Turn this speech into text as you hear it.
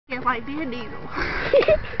skin like Vin Diesel.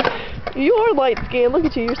 You are light skinned. Look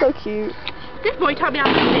at you. You're so cute. This boy told me I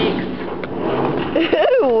was 6.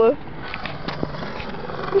 Ew.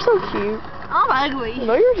 You're so cute. I'm ugly.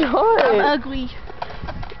 No, you're not. I'm ugly.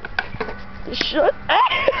 Shut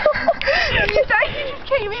up. You think you just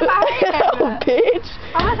came in my head? Oh, bitch.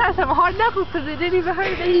 I must have some hard knuckles because it didn't even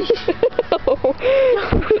hurt me. I'm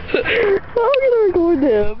gonna record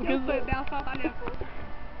them. Just put it down on my nipples.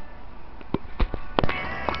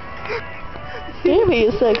 Tabby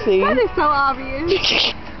is sexy. That is so obvious.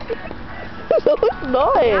 No, it's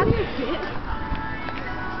not.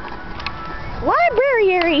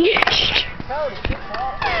 Library.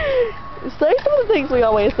 Say some of the things we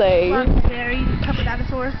always say. Library, couple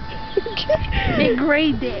dinosaurs. Big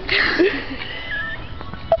gray dick.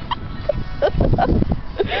 There's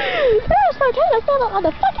potato salad on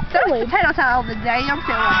the fucking There's potato salad on the damn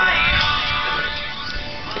salad.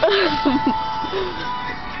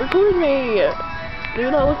 Record me. Do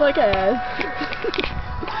not look like ass.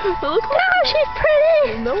 No, she's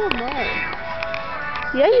pretty. No, I'm not.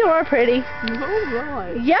 Yeah, you are pretty. No, I'm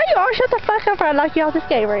not. Yeah, you are. Shut the fuck up or I'll knock you off the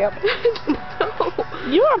skate ramp. No.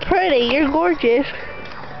 You are pretty. You're gorgeous.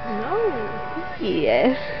 No.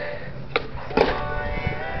 Yes.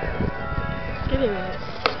 Give me a minute.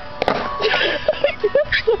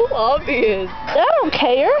 That's so obvious. I don't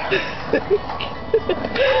care.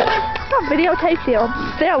 I'll videotape him.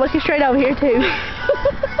 They're looking straight over here too.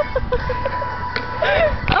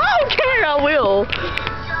 I don't care. I will.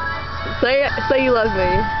 Say you love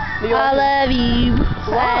me. Do you I love you.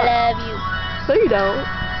 Why? I love you. No, you don't.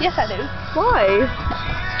 Yes, I do. Why?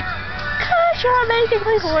 Cause you're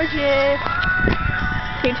amazingly gorgeous.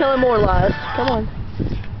 Keep telling more lies. Come on.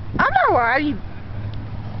 I'm not worried, you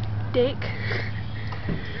dick.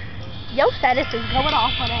 Your status is going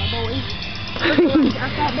off on that boy.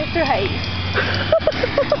 I've got Mr. Hayes.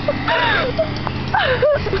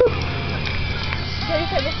 What do you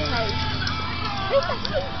say, Mr. Hayes?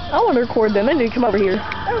 I want to record them. They need to come over here.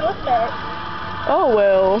 Oh, what's that? Oh,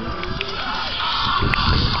 well.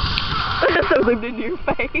 That's so lived into your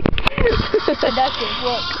face. Productive,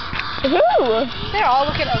 look. Who? They're all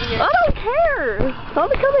looking over here. I don't care. Tell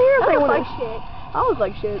them to come here if they I want look like shit. I look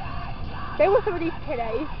like shit. They want some of these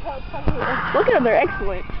today's. Come here. Look at them. They're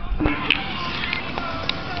excellent.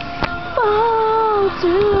 Fall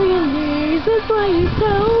to your knees. That's why you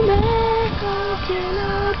told me.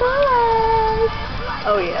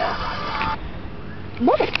 Oh, yeah.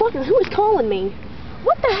 Motherfucker, who is calling me?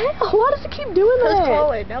 What the hell? Why does it keep doing that? Who's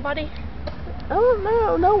calling? Nobody? Oh,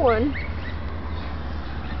 no, no one.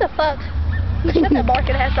 What the fuck? Shut that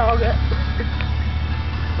barking ass dog up.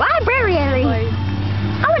 Library.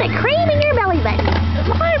 I want a cream in your belly button.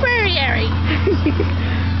 Library.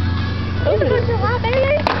 You want to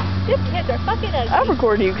library? These kids are fucking ugly. I'm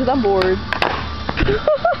recording you because I'm bored.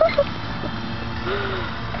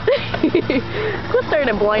 Quit staring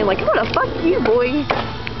at Blaine like, what the fuck you, boy?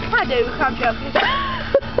 I do. I'm joking.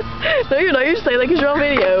 No, you're not. You're saying that because you're on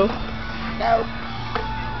video. No.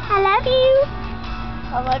 I love you.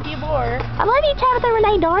 I love you more. I love you, Tabitha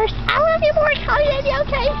Renee Doris. I love you more, Connie. Baby,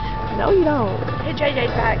 okay? No, you don't. Hey,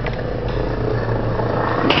 JJ's back.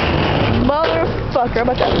 Motherfucker, I'm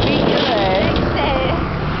about to beat your ass.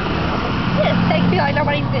 Yes, takes me like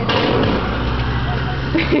nobody's business.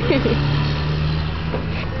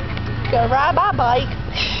 Go ride my bike.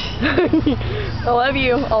 I love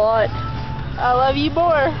you a lot. I love you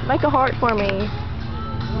more. Make a heart for me.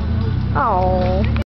 Oh.